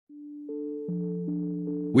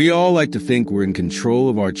We all like to think we're in control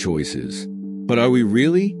of our choices. But are we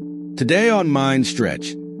really? Today on Mind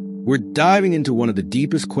Stretch, we're diving into one of the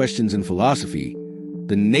deepest questions in philosophy,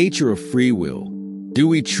 the nature of free will. Do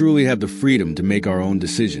we truly have the freedom to make our own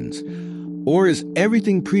decisions? Or is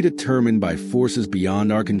everything predetermined by forces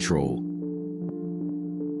beyond our control?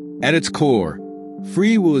 At its core,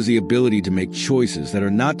 free will is the ability to make choices that are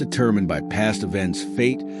not determined by past events,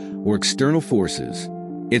 fate, or external forces.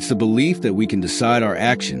 It's the belief that we can decide our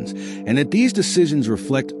actions and that these decisions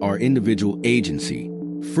reflect our individual agency.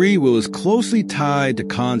 Free will is closely tied to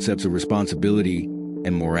concepts of responsibility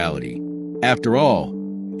and morality. After all,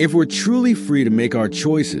 if we're truly free to make our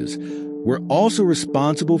choices, we're also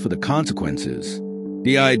responsible for the consequences.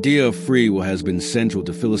 The idea of free will has been central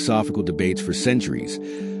to philosophical debates for centuries,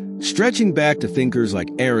 stretching back to thinkers like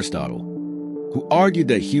Aristotle, who argued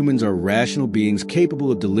that humans are rational beings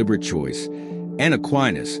capable of deliberate choice, and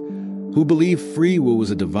Aquinas, who believed free will was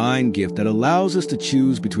a divine gift that allows us to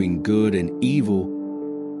choose between good and evil.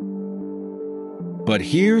 But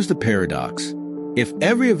here's the paradox. If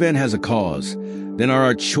every event has a cause, then are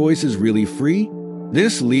our choices really free?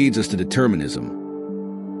 This leads us to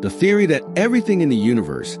determinism, the theory that everything in the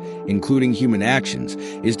universe, including human actions,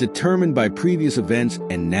 is determined by previous events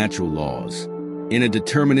and natural laws. In a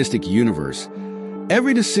deterministic universe,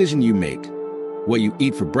 every decision you make, what you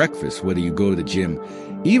eat for breakfast, whether you go to the gym,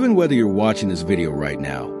 even whether you're watching this video right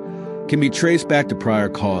now, can be traced back to prior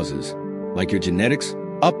causes, like your genetics,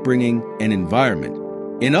 upbringing, and environment.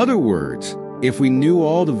 In other words, if we knew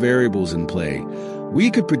all the variables in play, we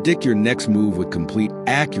could predict your next move with complete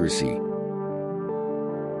accuracy.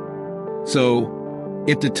 So,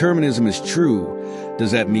 if determinism is true,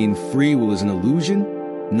 does that mean free will is an illusion?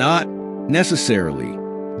 Not necessarily.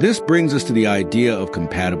 This brings us to the idea of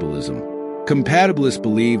compatibilism. Compatibilists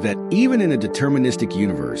believe that even in a deterministic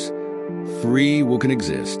universe, free will can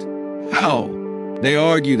exist. How? They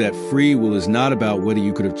argue that free will is not about whether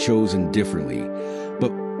you could have chosen differently, but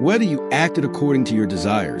whether you acted according to your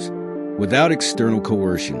desires, without external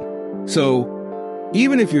coercion. So,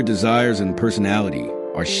 even if your desires and personality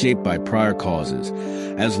are shaped by prior causes,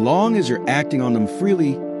 as long as you're acting on them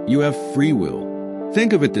freely, you have free will.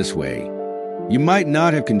 Think of it this way. You might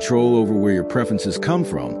not have control over where your preferences come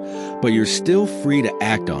from, but you're still free to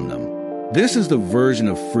act on them. This is the version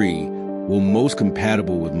of free will most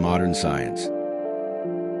compatible with modern science.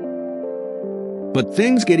 But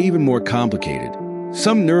things get even more complicated.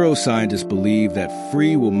 Some neuroscientists believe that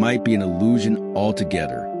free will might be an illusion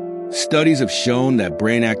altogether. Studies have shown that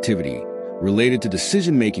brain activity related to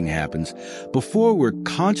decision-making happens before we're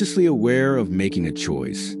consciously aware of making a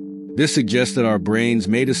choice. This suggests that our brains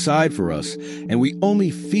may decide for us, and we only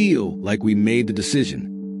feel like we made the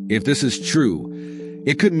decision. If this is true,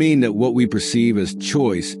 it could mean that what we perceive as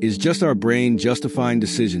choice is just our brain justifying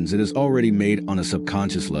decisions it has already made on a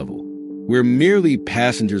subconscious level. We're merely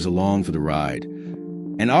passengers along for the ride,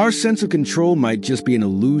 and our sense of control might just be an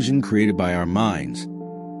illusion created by our minds.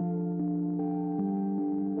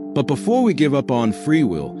 But before we give up on free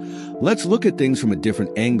will, let's look at things from a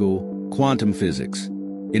different angle: quantum physics.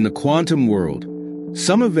 In the quantum world,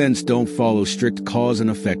 some events don't follow strict cause and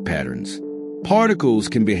effect patterns. Particles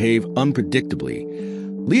can behave unpredictably,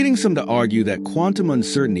 leading some to argue that quantum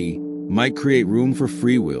uncertainty might create room for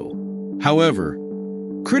free will. However,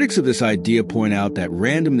 critics of this idea point out that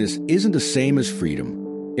randomness isn't the same as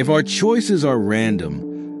freedom. If our choices are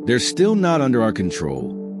random, they're still not under our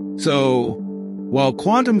control. So, while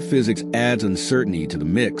quantum physics adds uncertainty to the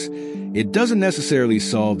mix, it doesn't necessarily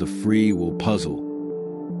solve the free will puzzle.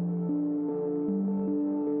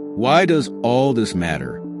 Why does all this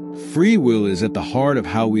matter? Free will is at the heart of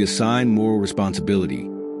how we assign moral responsibility.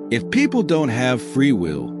 If people don't have free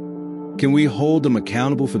will, can we hold them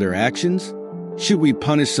accountable for their actions? Should we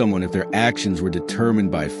punish someone if their actions were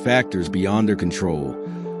determined by factors beyond their control,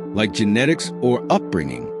 like genetics or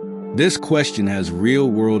upbringing? This question has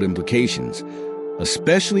real-world implications,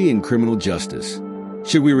 especially in criminal justice.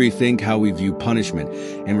 Should we rethink how we view punishment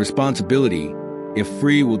and responsibility if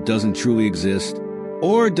free will doesn't truly exist?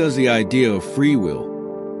 Or does the idea of free will,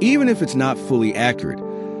 even if it's not fully accurate,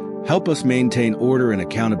 help us maintain order and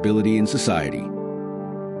accountability in society?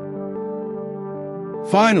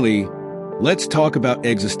 Finally, let's talk about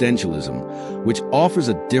existentialism, which offers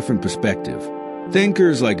a different perspective.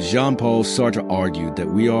 Thinkers like Jean-Paul Sartre argued that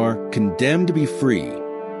we are condemned to be free.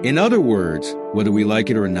 In other words, whether we like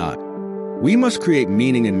it or not, we must create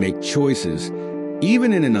meaning and make choices,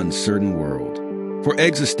 even in an uncertain world. For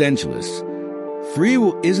existentialists, free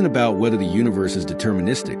will isn't about whether the universe is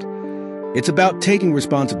deterministic. It's about taking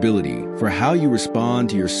responsibility for how you respond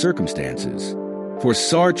to your circumstances. For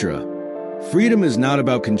Sartre, Freedom is not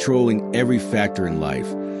about controlling every factor in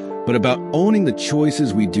life, but about owning the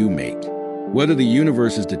choices we do make. Whether the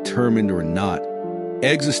universe is determined or not,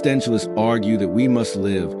 existentialists argue that we must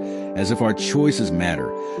live as if our choices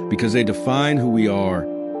matter because they define who we are.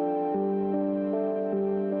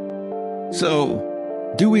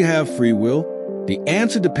 So, do we have free will? The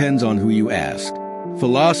answer depends on who you ask.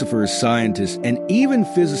 Philosophers, scientists, and even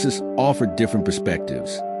physicists offer different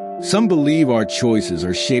perspectives. Some believe our choices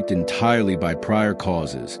are shaped entirely by prior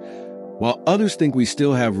causes, while others think we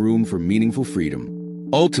still have room for meaningful freedom.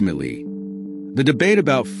 Ultimately, the debate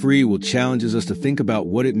about free will challenges us to think about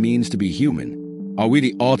what it means to be human. Are we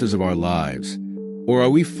the authors of our lives, or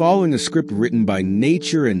are we following a script written by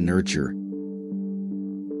nature and nurture?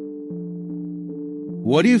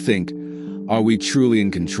 What do you think? Are we truly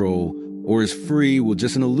in control, or is free will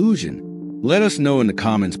just an illusion? Let us know in the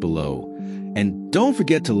comments below. And don't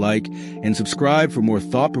forget to like and subscribe for more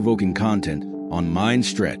thought-provoking content on Mind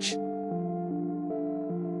Stretch.